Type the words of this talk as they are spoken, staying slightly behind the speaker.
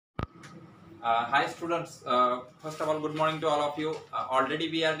Hi students, first of all good morning to all of you. Already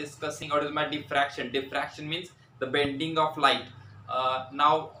we are discussing what is my diffraction. Diffraction means the bending of light.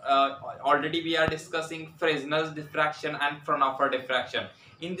 Already we are discussing Fresnel's diffraction and Fraunhofer diffraction.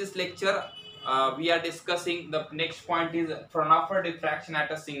 In this lecture we are discussing the next point is Fraunhofer diffraction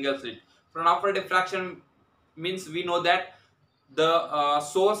at a single slit. Fraunhofer diffraction means we know that the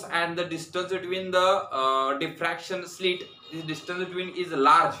source and the distance between the diffraction slit, this distance between is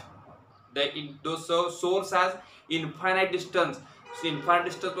large. The source has infinite distance. Infinite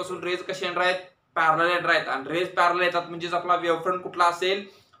distance पासून raise कसे येणार आहेत, parallel येणार आहेत. आणि raise parallel येतात म्हणजेच आपला वेव्हफ्रंट कुठला असेल,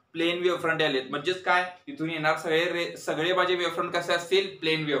 प्लेन वेव्हफ्रंट आलेत. म्हणजेच काय, इथून येणार सगळे माझे वेव्हफ्रंट कसे असतील,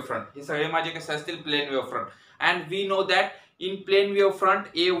 प्लेन वेव्हफ्रंट. हे सगळे माझे कसे असतील, plain वेव्हफ्रंट. And we know that in plain वेव्हफ्रंट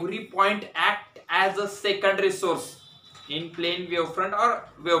every point act as a secondary source. in plane wavefront or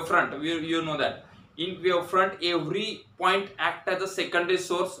wavefront, you know that in wavefront every point act as a secondary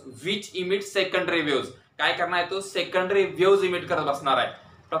source which emits secondary waves. काय करणार आहे, तो secondary waves emit करत बसणार आहे.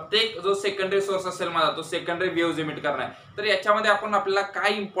 प्रत्येक जो secondary source असेल माझा, तो सेकंडरी वेव्स इमिट करणार आहे. तर याच्यामध्ये आपण आपल्याला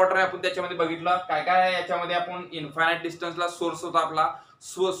काय इम्पॉर्टंट आहे आपण त्याच्यामध्ये बघितलं. काय काय आहे याच्यामध्ये, आपण इन्फायनाइट डिस्टन्सला सोर्स होता आपला,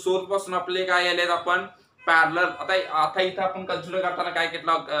 सोर्स पासून आपले काय आलेत, आपण पॅरलल. आता इथं आपण कन्सिडर करताना काय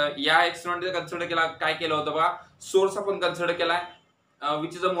केलं, या एक्सपेरिमेंट कन्सिडर केला, काय केलं होतं बघा, सोर्स आपण कन्सिडर केलाय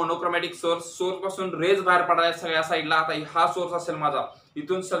which is a monochromatic source. Source पासून रेज बाहेर पडायला सगळ्या साईडला. आता हा सोर्स असेल माझा,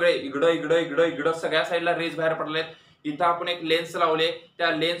 इथून सगळे इकडं इकडं इकडं इकडं सगळ्या साईडला रेज बाहेर पडलेत. इथं आपण एक लेन्स लावले, त्या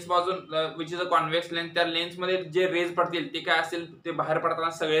लेन्स पासून which is a convex lens, त्या लेन्स मध्ये जे रेज पडतील ते काय असेल, ते बाहेर पडताना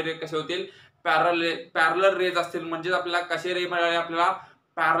सगळे रेज कसे होतील, पॅरलल रेज असतील. म्हणजेच आपल्याला कसे रेज मिळाले, आपल्याला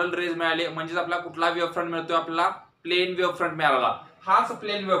पॅरलल रेज मिळाले. म्हणजेच आपल्याला कुठला वेव्हफ्रंट मिळतोय, आपल्याला प्लेन वेव्हफ्रंट मिळाला. हाच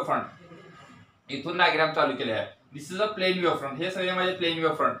प्लेन वेव्हफ्रंट. इथून डायग्राम चालू केले आहे. दिस इज अ प्लेन वेव्हफ्रंट. हे सगळे माझे plain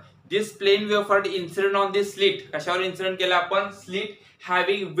वेव्हफ्रंट. This plain वेव्हफ्रंट incident on this slit. कशावर इन्सिडेंट केलं आपण, slit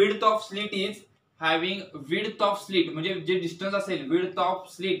having width of slit is having width of slit, म्हणजे जे डिस्टन्स असेल विड्थ ऑफ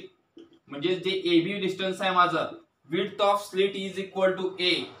स्लिट, म्हणजे जे एबी डिस्टन्स आहे माझं, width of slit is equal to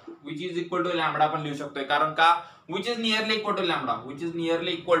A which is equal to lambda पण लिहू शकतोय. कारण का, which is nearly equal to lambda, which is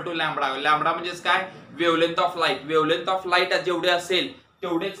nearly equal to lambda. Lambda म्हणजेच काय, wavelength of light. Wavelength of light जेवढे असेल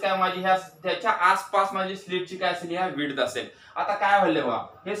तेवढेच काय माझी ह्या त्याच्या आसपास माझी स्लिटची काय असेल, ह्या विड्थ असेल. आता काय व्हायला बघा,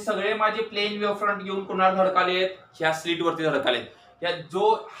 हे सगळे माझे प्लेन वेव्हफ्रंट घेऊन कोणाला धडकाले आहेत, ह्या स्लिट वरती धडकाले. या जो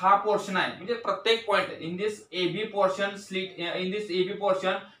हा पोर्शन आहे, म्हणजे प्रत्येक point in this AB portion slit, in this AB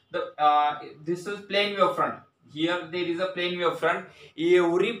portion this is plain वेव्हफ्रंट. Here there is a plane wavefront.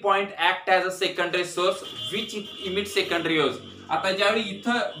 Every point act as a secondary source which emits secondary waves. आता ज्यावेळी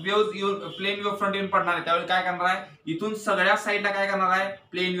इथं wave plain वेव्हफ्रंट येऊन पडणार आहे, त्यावेळी काय करणार आहे, इथून सगळ्या साईडला काय करणार आहे,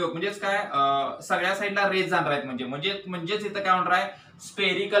 प्लेन वेव्ह म्हणजेच काय, सगळ्या साईडला रेज जाणार आहेत. म्हणजेच इथं काय होणार आहे,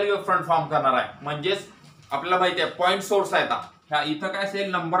 स्पेरिकल वेव्हफ्रंट फॉर्म करणार आहे. म्हणजेच आपल्याला माहिती आहे पॉइंट सोर्स आहे. आता इथं काय असेल,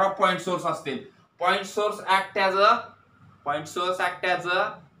 नंबर ऑफ पॉइंट सोर्स असतील. Point source act as a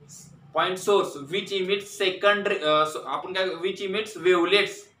point source which emits secondary, आपण काय, विच इमिट्स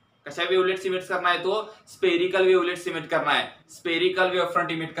वेव्हलेट्स. कशा वेव्हलेट्स इमिट करणार आहे, तो स्पेरिकल वेव्हलेट्स इमिट करणार आहे. स्पेरिकल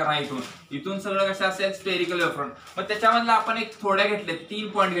वेव्हफ्रंट इमिट करणार आहे. इथून सगळं कसं असेल, स्पेरिकल वेव्हफ्रंट. मग त्याच्यामधला आपण एक थोड्या घेतलेत, 3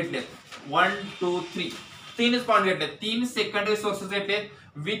 पॉईंट घेतलेत, 1 2 3, 3च पॉईंट घेतलेत. 3 सेकंडरी सोर्सेस घेतलेत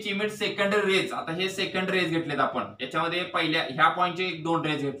विच इमिट सेकंडरी रेज. आता हे सेकंडरी रेज घेतलेत आपण. याच्यामध्ये पहिल्या ह्या पॉईंटचे 1-2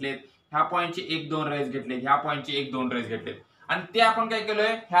 रेज घेतलेत, ह्या पॉईंटचे 1-2 रेज घेतलेत, ह्या पॉईंटचे 1-2 रेज घेतलेत. आणि ते आपण काय केलोय,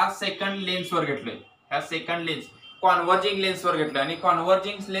 ह्या सेकंड लेन्स वर घेतलोय. ह्या सेकंड लेन्स कॉन्व्हर्जिंग लेन्स वर घेतलोय. आणि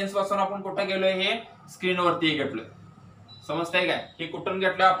कॉन्व्हर्जिंग लेन्स पासून आपण कुठे गेलोय, हे स्क्रीन वरती घेतलोय. समजतंय काय, हे कुठून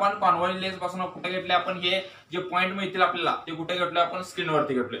घेतलंय आपण, कॉन्व्हर्जिंग लेन्स पासून कुठे घेतले आपण, हे जे पॉईंट मिळतील आपल्याला ते कुठे घेतलोय आपण, स्क्रीन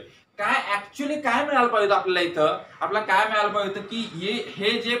वरती घेतलोय. काय ऍक्च्युअली काय मिळायला पाहिजे आपल्याला, इथं आपल्याला काय मिळायला पाहिजे होतं की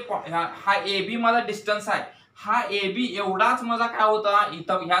हे जे हा एबी माझा डिस्टन्स आहे, हा एबी एवढाच माझा काय होता,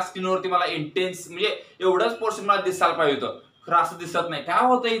 इथं ह्या स्क्रीनवरती मला इंटेन्स म्हणजे एवढंच पोर्शन मला दिसायला पाहिजे होतं. खरं असं दिसत नाही. काय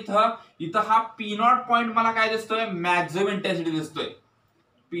होतं, इथं हा P0 पॉईंट मला काय दिसतोय, मॅक्झिमम इंटेन्सिटी दिसतोय.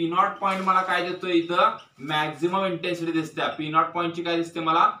 P0 पॉईंट मला काय दिसतोय, इथं मॅक्झिमम इंटेन्सिटी दिसते. P0 पॉईंटची काय दिसते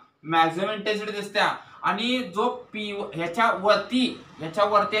मला, मॅक्झिमम इंटेन्सिटी दिसते. आणि जो ह्याच्या वरती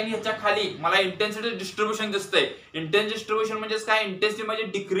आणि ह्याच्या खाली मला इंटेन्सिटी डिस्ट्रीब्युशन दिसतंय. इंटेन्स डिस्ट्रीब्युशन म्हणजे काय, इंटेन्सिटी माझी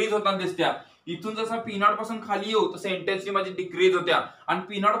डिक्रीज होताना दिसते. इथून जसं P0 पासून खाली येऊ तसं इंटेन्सिटी माझी डिक्रीज होत्या, आणि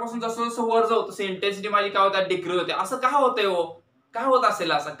P0 पासून जसं जसं वर जाऊ तसं इंटेन्सिटी माझी काय होत्या, डिक्रीज होते. असं का होतंय हो, काय होत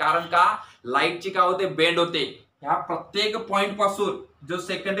असेल असं, कारण का लाईटची काय होते, बेंड होते. ह्या प्रत्येक पॉइंट पासून जो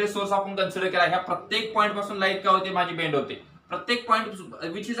सेकंडरी सोर्स आपण कन्सिडर केला, ह्या प्रत्येक पॉइंट पासून लाईट काय होते, माझी बेंड होते. प्रत्येक point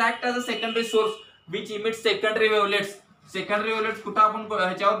which is act as a secondary source which emit secondary वेव्हलेट्स. Secondary वेव्हलेट्स कुठं आपण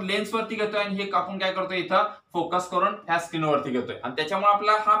ह्याच्यावर लेन्स वरती घेतोय आणि हे आपण काय करतोय इथं फोकस करून ह्या स्क्रीन वरती घेतोय आणि त्याच्यामुळे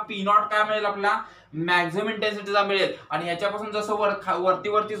आपला हा पी नॉट काय मिळेल आपला मॅक्झिमम इंटेन्सिटीचा मिळेल आणि ह्याच्यापासून जसं वरती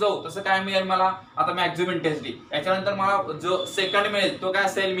वरती जाऊ तसं काय मिळेल मला आता मॅक्झिमम इंटेन्सिटी. याच्यानंतर मला जो सेकंड मिळेल तो काय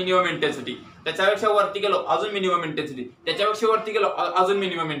असेल मिनिमम इंटेन्सिटी. त्याच्यापेक्षा वरती गेलो अजून मिनिमम इंटेन्सिटी, त्याच्यापेक्षा वरती गेलो अजून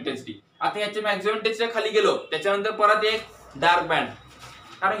मिनिमम इंटेन्सिटी. आता ह्याच्या मॅक्झिमम इंटेन्सिटी खाली गेलो त्याच्यानंतर परत एक डार्क बँड,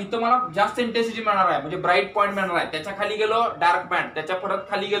 कारण इथं मला जास्त इंटेन्सिटी मिळणार आहे म्हणजे ब्राईट पॉईंट मिळणार आहे. त्याच्या खाली गेलो डार्क बँड, त्याच्या परत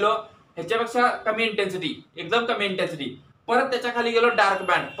खाली गेलो ह्याच्यापेक्षा कमी इंटेन्सिटी, एकदम कमी इंटेन्सिटी, परत त्याच्या खाली गेलो डार्क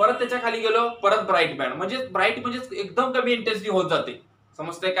बँड, परत त्याच्या खाली गेलो परत ब्राईट बँड. म्हणजे ब्राईट म्हणजे एकदम कमी इंटेन्सिटी होत जाते.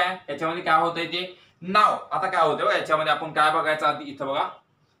 समजतंय काय याच्यामध्ये काय होतंय ते. नाव आता काय होतंय बघा याच्यामध्ये आपण काय बघायचं आधी इथं बघा.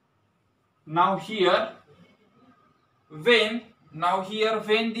 Now here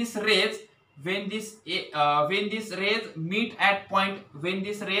when these rays meet at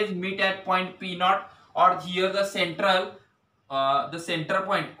point P naught or here the center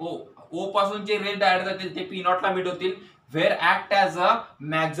point O पासून जे रेज डायरेक्ट जातील ते P naught ला मीट होतील, where act as a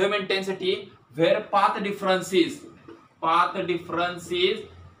maximum intensity, where path difference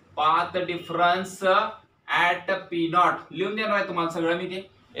at P naught लिहून देणार आहे तुम्हाला सगळं मी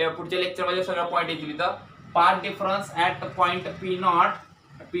ते पुढच्या लेक्चर मध्ये सगळं पॉइंट येतील इथं. Path difference at point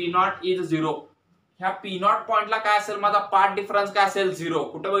P naught is 0. ह्या P naught पॉइंटला काय असेल माझा पाथ डिफरन्स काय असेल 0.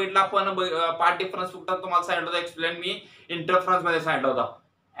 कुठं बघितलं आपण पाथ डिफरन्स फक्त तुम्हाला सांगितलं होतं एक्सप्लेन मी इंटरफरन्स मध्ये सांगितलं होतं.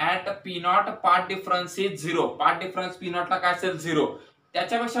 At P naught path difference is 0. Path difference P naught ला काय असेल 0.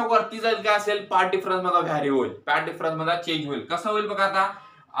 त्याच्यापेक्षा वरती जाईल काय असेल पाथ डिफरन्स मध्ये व्हॅरी होईल, पाथ डिफरन्स मध्ये चेंज होईल. कसं होईल बघा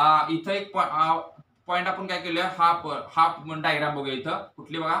आता इथं एक पॉइंट आपण काय केलं हा डायग्राम बघूया इथं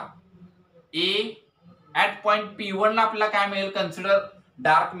कुठली बघा. ए ऍट पॉइंट P1 ला आपल्याला काय मिळेल कन्सिडर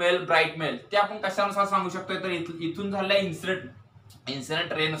डार्क मिळेल ब्राईट मिळेल. ते आपण कशानुसार सांगू शकतोय तर इथून झालेल्या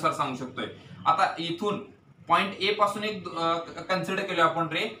इन्सिडेंट रे नुसार सांगू शकतोय. आता इथून पॉइंट ए पासून एक कन्सिडर केलं आपण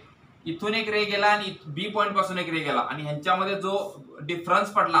रे, इथून एक रे गेला आणि बी पॉइंट पासून एक रे गेला आणि ह्यांच्यामध्ये जो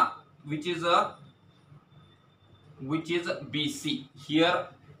डिफरन्स पडला which is BC here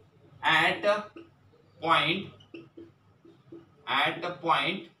at point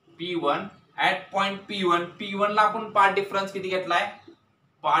P1 at point P1 ला आपण पाथ डिफरन्स किती घेतलाय,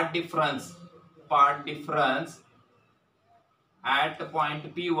 path difference at point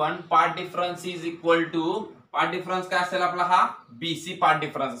P1 path difference is equal to path difference काय असेल आपला हा BC पाथ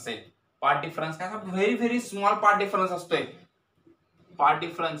डिफरन्स असेल. पाथ डिफरन्स काय व्हेरी स्मॉल पाथ डिफरन्स असतोय. Path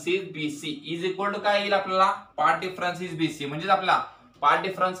difference is BC is equal to काय येईल आपल्याला पाथ डिफरन्स इज BC म्हणजे आपला पाथ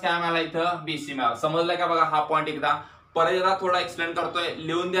डिफरन्स काय मिळाला इथं BC मिळाला. समजलं का बघा. हा पॉइंट एकदा परत एकदा थोडा एक्सप्लेन करतोय,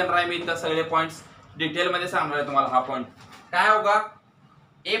 लिहून देणार आहे मी इथं सगळे पॉइंट्स डिटेल मध्ये सांगणार आहे तुम्हाला. हा पॉइंट काय होगा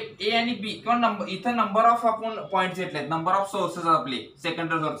ए आणि बी किंवा इथं नंबर ऑफ आपण पॉइंट्स घेतलेत, नंबर ऑफ सोर्सेस आपले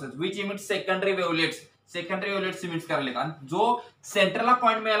secondary sources which emit secondary वेव्हलेट्स emit करायला आणि जो सेंटरला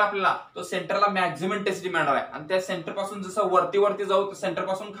पॉइंट मिळाला आपल्याला तो सेंटरला मॅक्झिमम इंटेन्सिटी मिळणार आहे आणि त्या सेंटर पासून जसं वरती जाऊ सेंटर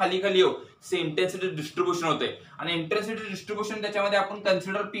पासून खाली येऊ इंटेन्सिटी डिस्ट्रीब्युशन होते आणि इंटेन्सिटी डिस्ट्रीब्युशन त्याच्यामध्ये आपण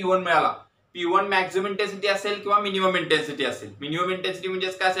कन्सिडर P1 मिळाला. P1 मॅक्झिमम इंटेन्सिटी असेल किंवा मिनिमम इंटेन्सिटी असेल. मिनिमम इंटेन्सिटी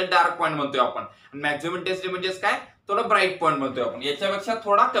म्हणजे काय असेल डार्क पॉइंट म्हणतोय आपण आणि मॅक्झिमम इंटेन्सिटी म्हणजे काय थोडा ब्राईट पॉइंट म्हणतोय आपण. याच्यापेक्षा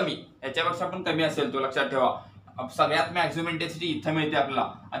थोडा कमी, याच्यापेक्षा पण कमी असेल तो लक्षात ठेवा. सगळ्यात मॅक्झिमम इंटेन्सिटी इथं मिळते आपल्याला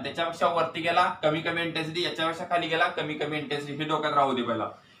आणि त्याच्यापेक्षा वरती गेला कमी इंटेन्सिटी, याच्यापेक्षा खाली गेला कमी इंटेन्सिटी. हे डोक्यात राहू दे पहिला.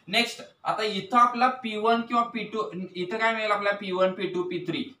 नेक्स्ट आता इथं आपला P1 किंवा P2 इथं काय मिळेल आपल्याला P1 P2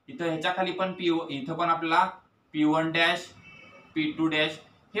 P3. इथं ह्याच्या खाली पण इथं पण आपल्याला P1 डॅश P2 डॅश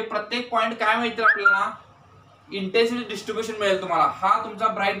हे प्रत्येक पॉइंट काय मिळतील आपल्याला इंटेन्सिटी डिस्ट्रीब्युशन मिळेल तुम्हाला. हा तुमचा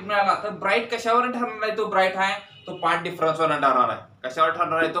ब्राईट मिळाला तर ब्राईट कशावर ठरणार आहे, तो ब्राईट आहे तो पाथ डिफरन्सवर ठरणार आहे. कशावर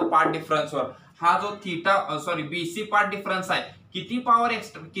ठरणार आहे तो पाथ डिफरन्सवर. हा जो BC पाथ डिफरन्स आहे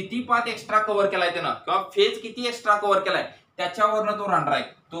किती पाथ एक्स्ट्रा कव्हर केलाय त्यानं किंवा फेज किती एक्स्ट्रा कव्हर केलाय त्याच्यावरनं तो राहणार आहे.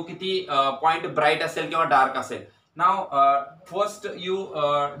 तो किती पॉइंट ब्राईट असेल किंवा डार्क असेल. नाव first you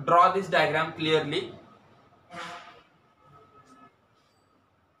draw this diagram clearly.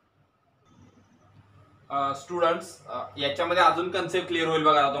 Students याच्यामध्ये अजून कन्सेप्ट क्लिअर होईल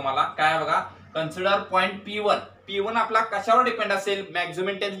बघा तुम्हाला. काय बघा कन्सिडर पॉइंट P1 आपला कशावर डिपेंड असेल मॅक्झिमम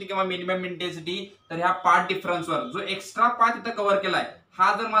इंटेन्सिटी किंवा मिनिमम इंटेन्सिटी. तर ह्या पाथ डिफरन्सवर जो एक्स्ट्रा पाथ इथं कव्हर केलाय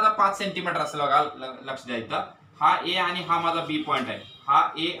हा जर माझा 5 सेंटीमीटर असेल बघा लक्ष द्या इथं. हा ए आणि हा माझा बी पॉइंट आहे. हा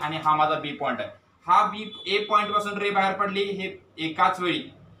ए आणि हा माझा बी पॉइंट आहे. हा बी ए पॉइंट पासून रे बाहेर पडली हे एकाच वेळी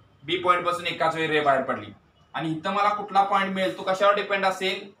बी पॉइंट पासून एकाच वेळी रे बाहेर पडली आणि इथं मला कुठला पॉइंट मिळेल तो कशावर डिपेंड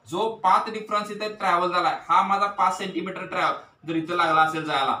असेल जो पाथ डिफरन्स इथे ट्रॅव्हल झालाय. हा माझा 5 सेंटीमीटर ट्रॅव्हल जर इथं लागला असेल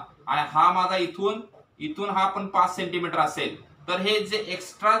जायला आणि हा माझा इथून हा पण 5 सेंटीमीटर असेल तर हे जे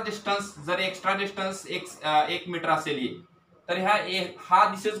एक्स्ट्रा डिस्टन्स जर एक्स्ट्रा डिस्टन्स 1 मीटर असेल तर हा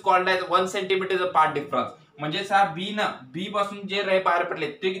दिस is called age 1 centimetre path difference. म्हणजे बी ना बी पासून जे रे बाहेर पडले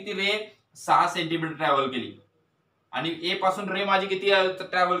ते किती रे 6 सेंटीमीटर ट्रॅव्हल केली आणि ए पासून रे माझी किती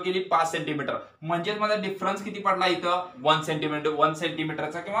ट्रॅव्हल केली 5 सेंटीमीटर. म्हणजेच माझा डिफरन्स किती पडला इथं 1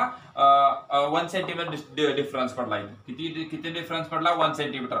 सेंटीमीटरचा किंवा 1 सेंटीमीटर डिफरन्स पडला इथं. किती डिफरन्स पडला 1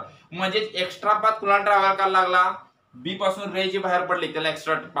 सेंटीमीटर. म्हणजेच एक्स्ट्रा पाथ कुणाला ट्रॅव्हल करायला लागला बी पासून रे जी बाहेर पडली त्याला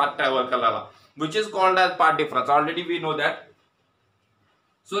एक्स्ट्रा पाथ ट्रॅव्हल करायला लागला which is called as path difference. Already we know that.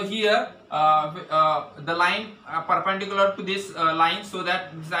 So here the line perpendicular to this line, so that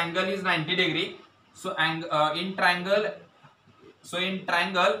this angle is 90 degree. So in triangle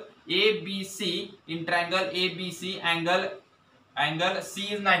ABC, angle C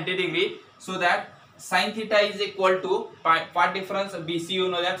is 90 degree, so that sin theta is equal to path difference BC. You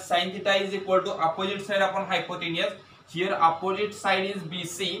know that sin theta is equal to opposite side upon hypotenuse. Here opposite side is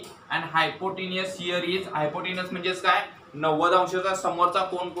BC and hypotenuse here is hypotenuse म्हणजे काय 90 अंशाचा समोरचा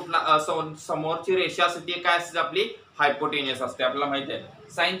कोण कुठला समोरची रेषा असते ती काय असते आपली हायपोटेन्युस असते आपल्याला माहिती आहे.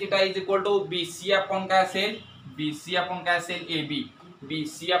 sin theta is equal to BC upon काय असेल BC upon काय असेल AB,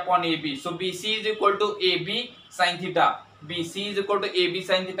 BC upon AB. So BC is equal to AB sin theta, BC is equal to AB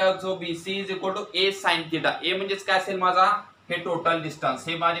sin theta. So BC is equal to A sin theta. A म्हणजेच काय असेल माझा हे total distance,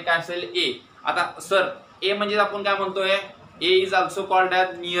 हे माझे काय असेल A. आता सर ए म्हणजे आपण काय म्हणतोय ए is also called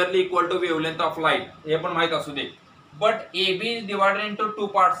as nearly equal to wavelength of light, हे पण माहित असू दे. But A B is divided into 2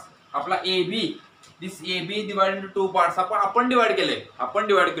 parts. आपला A B this A B divided into 2 parts आपण डिवाइड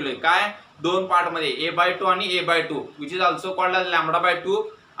केले काय 2 पार्ट मध्ये a/2 आणि a/2 which is also called as λ/2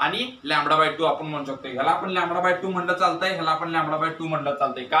 आणि λ/2 आपण म्हणू शकतो. ह्याला आपण λ/2 म्हणलं चालतंय, ह्याला आपण λ/2 म्हणलं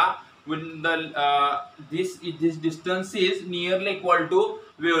चालतंय का when this distance is nearly equal to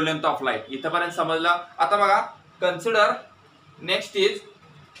wavelength of light. इथपर्यंत समजलं. आता बघा consider next is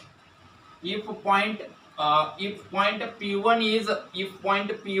if point P1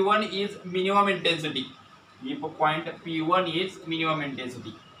 is minimum intensity. If point P1 is minimum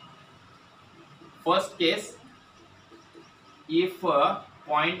intensity. First case, if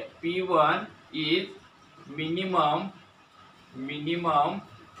point P1 is minimum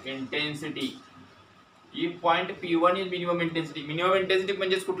intensity. If point P1 is minimum intensity. minimum intensity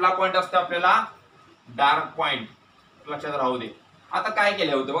म्हणजे कुठला point असतो आपल्याला dark point, लक्षात राहू दे. आता काय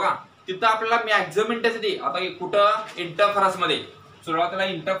केलं होतं बघा तिथं आपल्याला मॅक्झिमम इंटेन्सिटी आता कुठं इंटरफरन्स मध्ये सुरुवातीला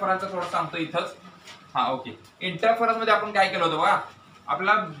इंटरफरन्सचा थोडं सांगतो इथंच. हा ओके. इंटरफरन्स मध्ये आपण काय केलं होतं बघा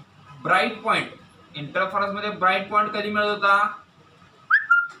आपला ब्राईट पॉइंट इंटरफरन्स मध्ये ब्राईट पॉइंट कधी मिळत होता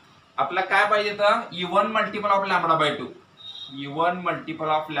आपल्याला काय पाहिजे होतं E1 multiple of λ/2. E1 multiple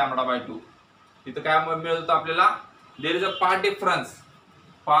of λ/2. इथं काय मिळत होतं आपल्याला there is a path difference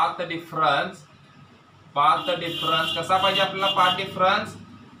कसा पाहिजे आपल्याला path difference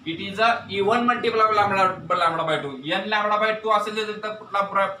it is a E1 multiple of λ/2. n λ/2 असेल तर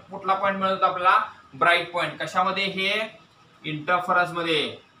कुठला पॉइंट मिळत होता आपल्याला ब्राईट पॉइंट. कशामध्ये हे इंटरफरन्स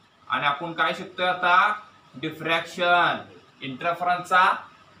मध्ये. आणि आपण काय शिकतोय आता डिफ्रॅक्शन. इंटरफरन्सचा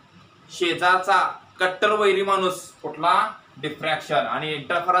शेजारचा कट्टर वैरी माणूस कुठला डिफ्रॅक्शन. आणि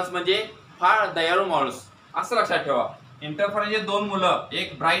इंटरफरन्स म्हणजे फार दयाळू माणूस असं लक्षात ठेवा. इंटरफरन्सचे 2 मुलं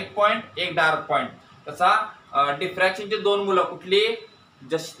एक ब्राईट पॉइंट एक डार्क पॉइंट. तसा डिफ्रॅक्शनचे 2 मुलं कुठली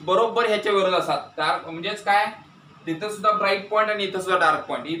बरोबर ह्याच्या विरोध असतात. डार्क म्हणजेच काय तिथं सुद्धा ब्राईट पॉइंट आणि इथं सुद्धा डार्क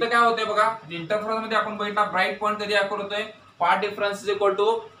पॉइंट. इथं काय होतंय बघा इंटरफरन्स मध्ये आपण बघितला ब्राईट पॉइंट कधी अकोर होतोय path difference is equal to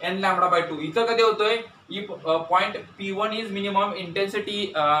n λ/2. इथं कधी होतोय if point P1 is minimum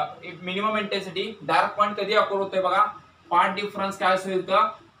intensity dark point कधी अकोर होतोय बघा पाथ डिफरन्स काय असेल इथं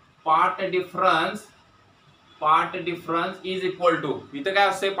path difference is equal to इथं काय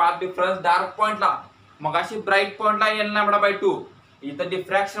असतंय पाथ डिफरन्स डार्क पॉइंटला मगाशी ब्राईट पॉइंटला n λ/2. इथं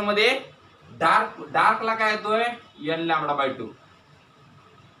डिफ्रॅक्शन मध्ये डार्कला काय येतोय n λ/2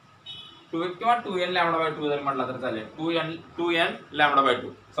 किंवा 2n λ/2 जर म्हटला तर चालेल 2n λ/2.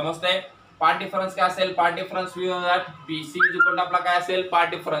 समजतंय. पाथ डिफरन्स काय असेल path difference BC is equal to आपला काय असेल path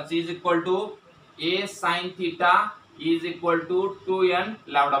difference is equal to A sin theta is equal to 2n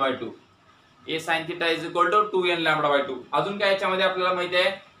λ/2. A sin theta is equal to 2n λ/2. अजून काय याच्यामध्ये आपल्याला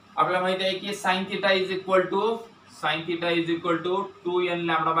माहिती आहे की sin theta is equal to 2n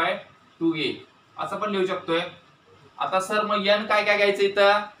λ/2a असं पण लिहू शकतोय. आता सर मग n काय घ्यायचं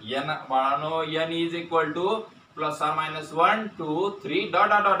इथं n बाळानो n is equal two plus or minus 1 2 3 dot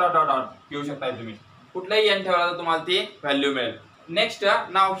dot dot dot dot घेऊ शकताय तुम्ही. कुठलाही n ठेवला तर तुम्हाला ती व्हॅल्यू मिळेल. नेक्स्ट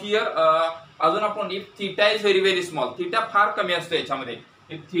नाव हिअर अजून आपण if theta is very small. Theta फार कमी असतो याच्यामध्ये.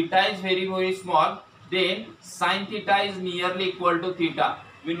 If theta is very small then sin theta is nearly equal to theta.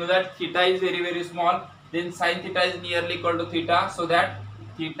 We know that theta is very small, then sin theta is nearly equal to theta, so that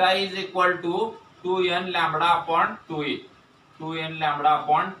theta is equal to 2n λ/2a. 2n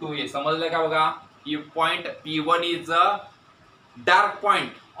λ/2a समजलं का बघा. if point P1 is a dark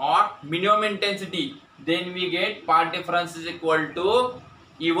point or minimum intensity, then we get path difference is equal to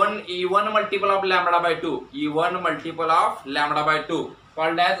E1 multiple of lambda by 2, E1 multiple of lambda by 2,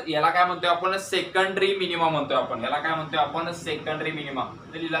 called as, याला काय म्हणतोय आपण secondary minimum म्हणतोय आपण, याला काय म्हणतोय आपण सेकंडरी मिनिमम.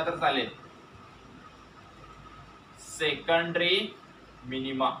 ते लिहिला तर चालेल, सेकंडरी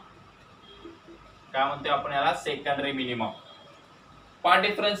मिनिमम काय म्हणतोय आपण याला, secondary minimum. Path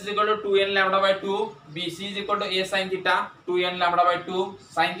difference is equal to 2n lambda by 2, BC is equal to A sin theta 2n lambda by 2,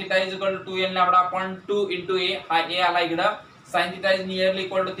 sin theta is equal to 2n lambda upon 2 into A, हा A आला इकडं, sin theta is nearly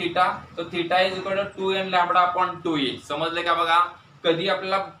equal to theta, so theta is equal to 2n lambda upon 2A. समजले का बघा, कधी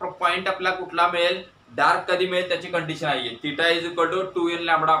आपल्याला point आपल्याला कुठला मिळेल, डार्क कधी मिळेल त्याची कंडिशन आहे, theta is equal to 2n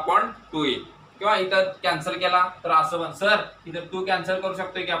lambda upon 2A. किंवा इथं कॅन्सल केला तर असं पण, सर इथं 2 कॅन्सल करू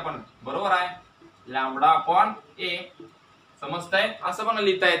शकतोय की आपण, बरोबर आहे, लॅम्बडा अपॉन A, समजताय, असं पण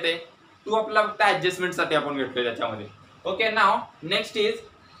लिहिता येते. तू आपला फक्त ऍडजस्टमेंट साठी आपण घेतलोय त्याच्यामध्ये. ओके, नाव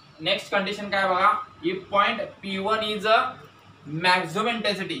नेक्स्ट कंडिशन काय बघा, if point P1 is a maximum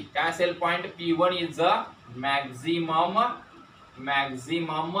intensity, काय असेल, point P1 is a maximum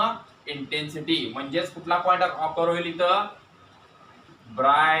intensity, म्हणजेच कुठला पॉइंट ऑकर होईल इथं,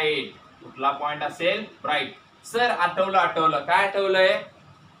 ब्राईट, कुठला पॉइंट असेल, ब्राईट. सर आठवलं काय आठवलंय,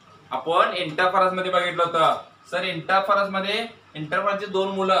 आपण इंटरफरन्स मध्ये बघितलं होतं. सर इंटरफरन्सचे दोन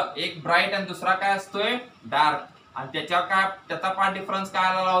मुलं, एक ब्राईट आणि दुसरा काय असतोय, डार्क, आणि त्याचा पार्ट डिफरन्स काय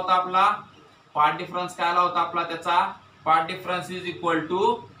आला होता आपला, त्याचा part difference is equal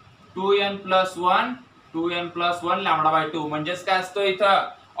to 2n plus 1 lambda by 2, म्हणजेच काय असतो इथं,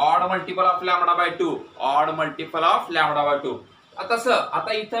 odd multiple of lambda by 2.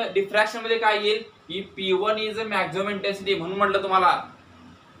 आता इथं डिफ्रॅक्शन मध्ये काय येईल, ही P1 is a maximum intensity, म्हणून म्हटलं तुम्हाला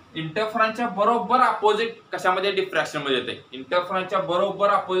इंटरफरन्सच्या बरोबर अपोजिट कशामध्ये, डिफ्रॅक्शन मध्ये येते. इंटरफरन्सच्या बरोबर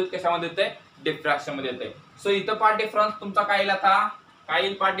अपोजिट कशामध्ये येते, डिफ्रॅक्शन मध्ये येते. सो इथं पार्ट डिफरन्स तुमचा काय येईल, आता काय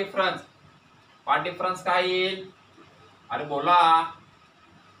येईल पार्ट डिफरन्स काय येईल, अरे बोला,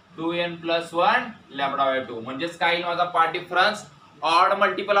 2n plus 1 लॅम्बडा बाय 2, म्हणजेच काय येईल माझा part difference, odd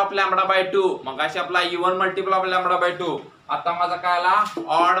multiple of lambda by 2. मगाशी आपला E1 multiple of lambda by 2, आता माझा काय आला,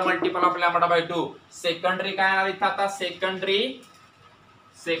 odd multiple of lambda by 2. Secondary काय आला इथं, आता सेकंडरी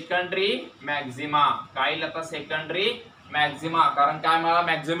मॅक्झिमा, काय येईल आता, सेकंडरी मॅक्झिमा, कारण काय मला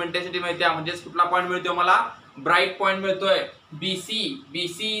मॅक्झिमम इंटेन्सिटी मिळते, म्हणजेच कुठला पॉइंट मिळतोय मला, ब्राईट पॉइंट मिळतोय, BC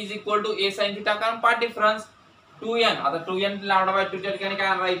is equal to A sin theta, कारण पार्ट डिफरन्स 2n, आता 2n लॅम्बडा बाय 2 च्या ठिकाणी काय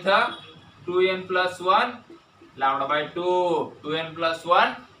आणणार इथं, 2n plus 1 लॅम्बडा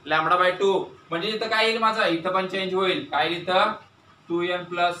बाय 2, म्हणजे इथं काय येईल माझं, इथं पण चेंज होईल, काय येईल इथं, 2n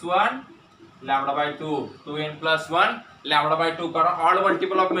plus 1 lambda by 2, lambda by 2, कारण ऑड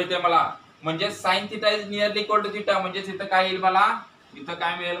मल्टिपल ऑफ मिळते मला, म्हणजे sin theta is nearly equal to theta, म्हणजे इथं काय येईल मला, इथं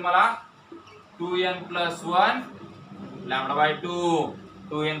काय मिळेल मला, 2n plus 1 लॅम्बडा बाय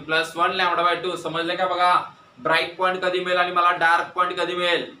 2, समजले का बघा. ब्राईट पॉइंट कधी मिळेल आणि मला डार्क पॉइंट कधी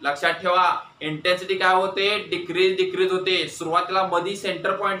मिळेल, लक्षात ठेवा. इंटेन्सिटी काय होते, डिक्रीज होते. सुरुवातीला मधी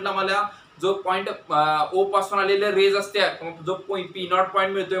सेंटर पॉइंटला मला जो पॉइंट ओ पासून आलेले रेज असते, जो P0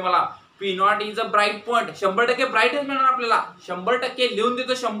 पॉइंट मिळतोय मला, P0 is a bright point, 100% ब्राईटच मिळणार आपल्याला, 100% लिहून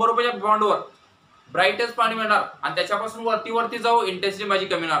देतो 100 रुपयाच्या बॉन्डवर, ब्राईटच पाणी मिळणार. आणि त्याच्यापासून वरती जाऊ इंटेन्सिटी माझी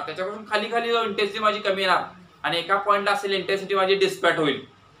कमी येणार, त्याच्यापासून खाली जाऊ इंटेन्सिटी माझी कमी येणार, आणि एका पॉइंटला असेल इंटेन्सिटी माझी डिस्पॅट होईल.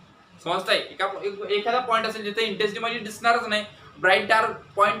 समजताय, एखादा पॉइंट असेल जिथे इंटेन्सिटी माझी दिसणारच नाही, ब्राईट डार्क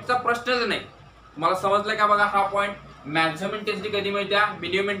पॉइंटचा प्रश्नच नाही. मला समजलं का बघा, हा पॉइंट मॅक्सिमम इंटेन्सिटी कधी मिळत्या,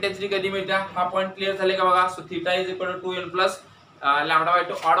 मिनिमम इंटेन्सिटी कधी मिळत्या, हा पॉइंट क्लिअर झाले का बघा. So theta is equal to 2n plus lambda by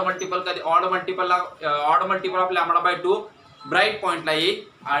 2, odd multiple of lambda by 2 bright पॉइंटला येईल,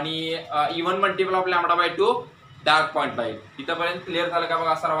 आणि even multiple of lambda by 2 dark पॉइंटला येईल. इथपर्यंत क्लिअर झालं का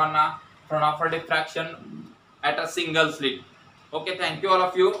बघा सर्वांना, front of diffraction at a single slit. Okay, thank you all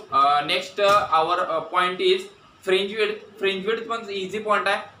of you. Next our point is fringe width. Fringe width पण easy point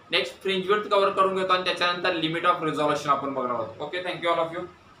आहे. Next fringe width कव्हर करून घेतो आणि त्याच्यानंतर लिमिट ऑफ रिझॉल्यूशन आपण बघणार आहोत. Okay, thank you all of you.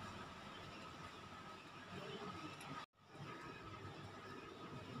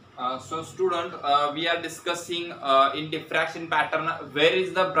 So student, we are discussing in diffraction pattern where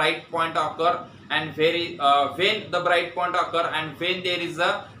is the bright point occur and when the bright point occur and when there is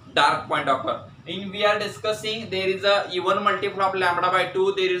a dark point occur. We are discussing there is a even multiple of lambda by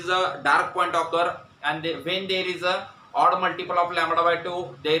 2, there is a dark point occur, and when there is a odd multiple of lambda by 2,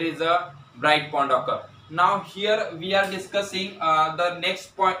 there is a bright point occur. Now here we are discussing the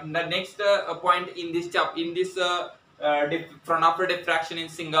next point, point in this front of diffraction in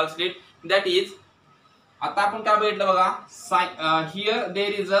single slit, that is आता आपण काय बघितलं बघा, here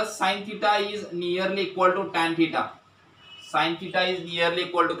there is a sin theta is nearly equal to tan theta. Sin theta is nearly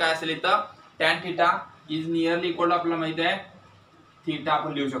equal to काय असेल इथं tan theta is nearly equal आपल्याला माहिती आहे थीटा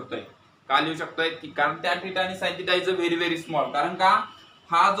आपण लिहू शकतोय. का लिहू शकतोय? कारण tan थीटा आणि sin theta is very very small. कारण का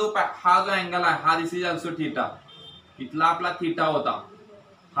हा जो अँगल आहे हा दिस इज ऑल्सो थीटा. इथला आपला थीटा होता,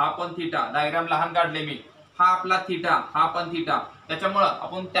 हा पण थीटा, डायग्राम लहान काढले मी, हा आपला थीटा, हा पण थीटा. त्याच्यामुळे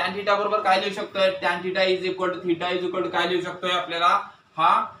आपण tan थीटा बरोबर काय लिहू शकतोय? tan theta is equal to theta is equal to काय लिहू शकतोय आपल्याला?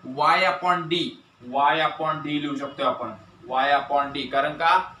 हा y अपॉन डी लिहू शकतोय आपण y अपॉन डी. कारण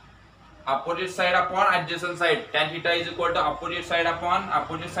का opposite side upon adjacent side. tan theta is equal to opposite side upon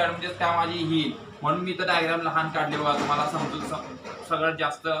opposite side म्हणजे काय माझी ही. म्हणून मी तर डायग्राम लहान काढले बघा, तुम्हाला समजून सगळ्यात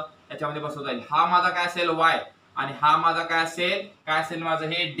जास्त याच्यामध्ये बसवता येईल. हा माझा काय असेल y आणि हा माझा काय असेल माझं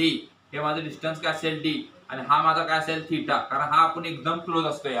हे डी. हे माझं डिस्टन्स काय असेल डी आणि हा माझा काय असेल थीटा. कारण हा आपण एकदम क्लोज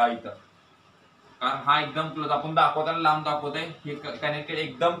असतोय हा इथं, कारण हा एकदम क्लोज आपण दाखवताना लांब दाखवतोय, हे कनेक्टेड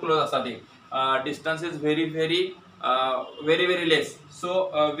एकदम क्लोज असतात. ते distance is very very very very less. So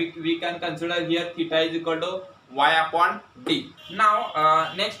we can consider here theta is equal to y upon d. Now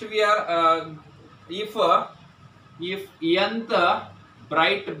next we are if nth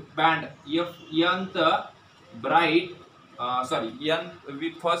bright band, if nth bright we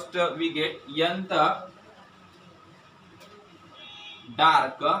first we get nth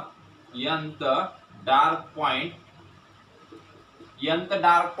dark point. nth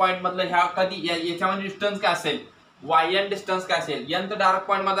dark point मधलं ह्या कधी याच्यामध्ये distance काय असेल? yn distance काय असेल? nth dark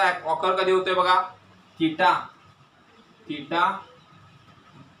point मध्ये occur कधी होतोय बघा? थीटा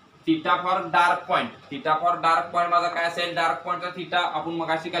फॉर डार्क पॉइंट माझा काय असेल? डार्क पॉइंटचा थीटा आपण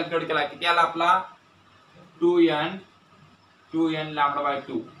मगाशी कॅल्क्युलेट केला, किती आला आपला? 2n lambda by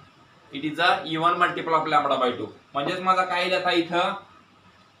 2. It is a even multiple of lambda by 2. म्हणजेच माझा काय येईल आता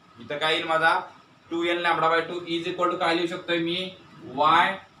इथं काय येईल माझा? 2n lambda by 2 is equal to काय लिहू शकतोय मी? y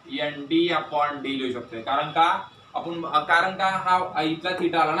nd अपॉन डी लिहू शकतोय. कारण का हा इथला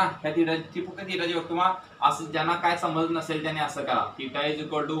थीटा आला ना, ह्या थीटाची फक्त थीटाची बघतो मग असं ज्यांना काय समज नसेल त्याने असं करा. Theta is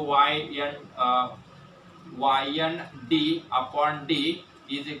equal to yn D upon D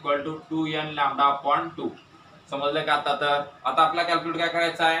is equal to 2n lambda upon 2. समजलं का आता? तर आता आपला कॅल्क्युलेट काय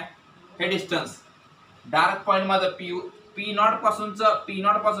करायचं आहे? हे डिस्टन्स डार्क पॉइंट माझं पी नॉट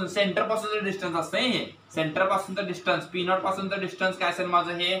पासून सेंटर पासूनचं डिस्टन्स असतं. हे centre पासूनचं distance, P not पासूनचं distance काय असेल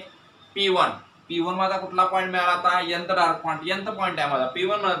माझं? हे P1 माझा कुठला पॉइंट मिळाला आता? nth डार्क पॉइंट आहे माझा.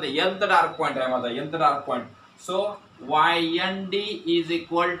 P1 मध्ये nth डार्क पॉइंट आहे माझा, so ynd is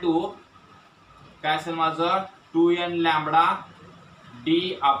equal to काय असेल माझं? 2n lambda d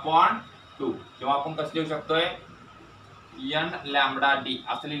upon 2. तेव्हा आपण कसं लिहू शकतोय? n लॅम्बडा d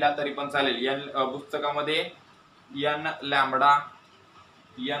असं लिहिला तरी पण चालेल. पुस्तकामध्ये n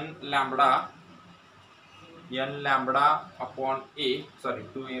lambda upon a, sorry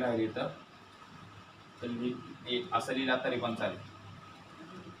 2a राहिली तर असं लिहिला तरी पण चालेल.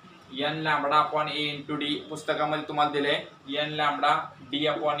 n lambda upon a into D पुस्तकामध्ये तुम्हाला दिले n lambda d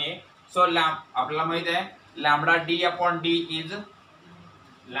upon a. So आपल्याला माहित आहे lambda d upon d is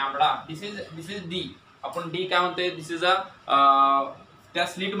lambda, this is d. आपण d काय म्हणतोय? दिस इज त्या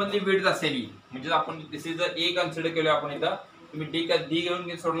स्लिट मधली विड्थ असेल, म्हणजे आपण दिस इज a कन्सिडर केलं आपण इथं. तुम्ही d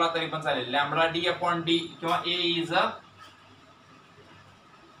घेऊन सोडला तरी पण चालेल. लॅम्बडा d अपॉन d किंवा a इज अ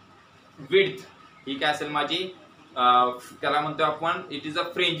विड्थ. ही काय असेल माझी? त्याला म्हणतो आपण it is a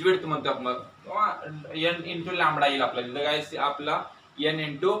fringe width म्हणतो आपण, किंवा n इंटू लॅम्बडा येईल आपल्या इथं. काय आपला n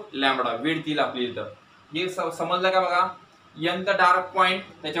इंटू लॅम्बडा विड्थ येईल आपली इथं. हे समजलं का बघा? nth डार्क पॉइंट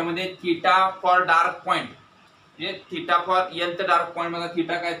त्याच्यामध्ये थीटा फॉर डार्क पॉइंट, म्हणजे theta for nth dark point मध्ये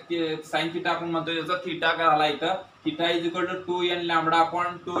थीटा काय साइन थीटा आपण म्हणतो, त्याचा थीटा काय आला इथं? Theta is equal to 2n lambda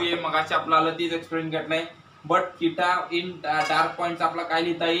upon 2a. मगाशी आपला आलं तीच एक्सप्लेन घेतलंय. बट थीटा इन डार्क पॉइंटचा आपला काय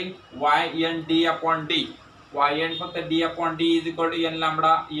लिहिता येईल? yn d upon d. yn फक्त d upon d is equal to n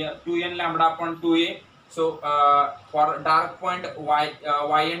lambda 2n lambda upon 2a. So for dark point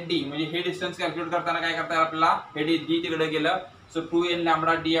yn d म्हणजे हे डिस्टन्स कॅल्क्युलेट करताना काय करता येईल आपल्याला? हे d तिकडे गेलं, so 2n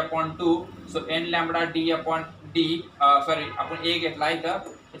lambda d upon 2. So n lambda d upon d, sorry आपण a घेतला इथं,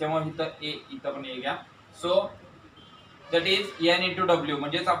 त्याच्यामुळे इथं पण a घ्या. So that is n into w.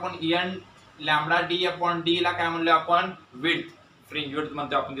 म्हणजेच आपण n lambda d upon d ला काय म्हणलो आपण? विड्थ, फ्रिंज विड्थ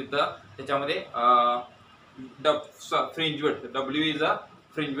म्हणतो आपण तिथं. त्याच्यामध्ये fringe width w is a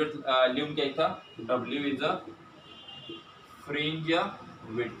fringe width लिहून घ्या इथं. w is a fringe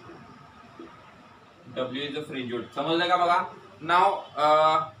width, w is a fringe width. समजलं का बघा?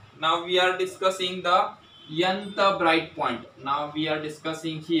 Now we R discussing the nth bright point. Now we are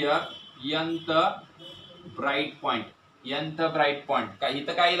discussing here nth bright point. काय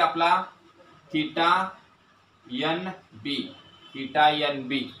इथं काय येईल आपला? Theta nb.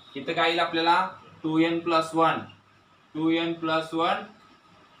 इथं काय येईल आपल्याला? 2n plus 1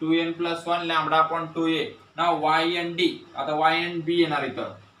 2n plus 1 lambda upon 2a. Now y and d. आता y and b येणार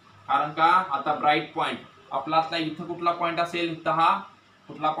इथं, कारण का आता ब्राईट पॉइंट आपला आता इथं कुठला पॉइंट असेल, इथं हा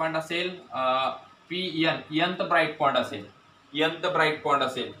कुठला पॉइंट असेल, pn, nth ब्राईट पॉइंट असेल, nth ब्राईट पॉइंट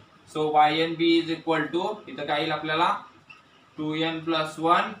असेल. So y and b is equal to, इथं काय येईल आपल्याला 2n plus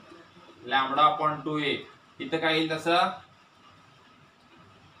 1 lambda upon 2a. इथं काय येईल तसं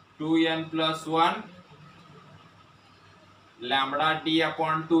 2n plus 1 lambda D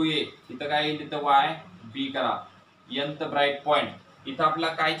upon 2a. इथं काय येईल, इथं y b करा, nth ब्राईट पॉइंट. इथं आपला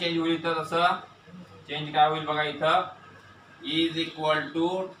काय चेंज होईल, इथं तसं चेंज काय होईल बघा, इथं is equal to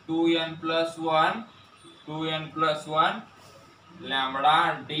 2n plus 1 lambda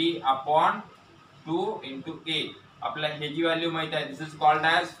D upon 2 into a. आपल्याला ह्याची व्हॅल्यू माहिती आहे, दिस is called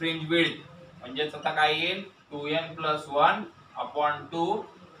as fringe width. म्हणजेच आता काय येईल 2n plus 1 upon 2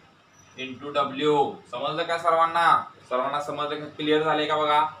 into w. समजलं का सर्वांना? सर्वांना समजलं का? क्लिअर झाले का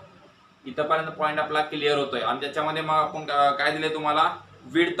बघा? इथपर्यंत पॉइंट आपला क्लिअर होतोय. आणि त्याच्यामध्ये मग आपण काय दिले तुम्हाला,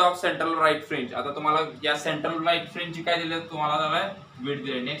 width of central right fringe. आता तुम्हाला या सेंट्रल राईट फ्रिंजची काय दिले, तुम्हाला विड्थ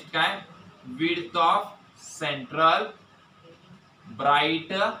दिले. नेक्स्ट काय, width of central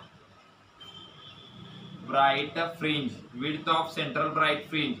bright fringe. Width of central bright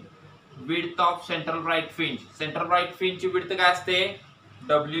fringe. Width of central bright fringe. Central bright fringe ची विड्थ काय असते,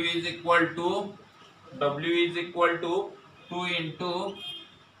 W is equal to 2 into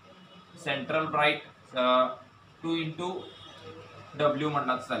central bright, 2 into W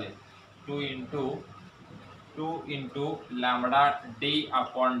म्हणला चालेल, 2 into lambda D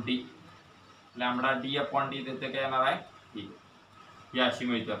upon D. Lambda D upon D तिथे काय येणार आहे, ही अशी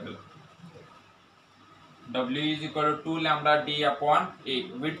मिळते आपल्याला. W is equal to lambda D upon A.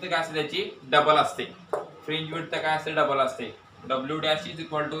 Width काय असते त्याची, डबल असते. फ्रिंज विड्थ काय असते, डबल असते. W dash is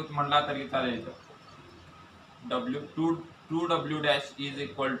equal to म्हणला तरी चालेल, to W dash is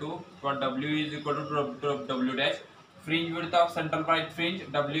equal to, W is equal to W dash. Fringe width of central bright fringe,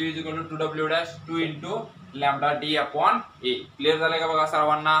 W is equal to W dash 2 into lambda D upon A. Clear झालं का बघा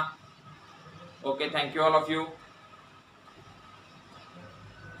सर्वांना? Okay, thank you all of you.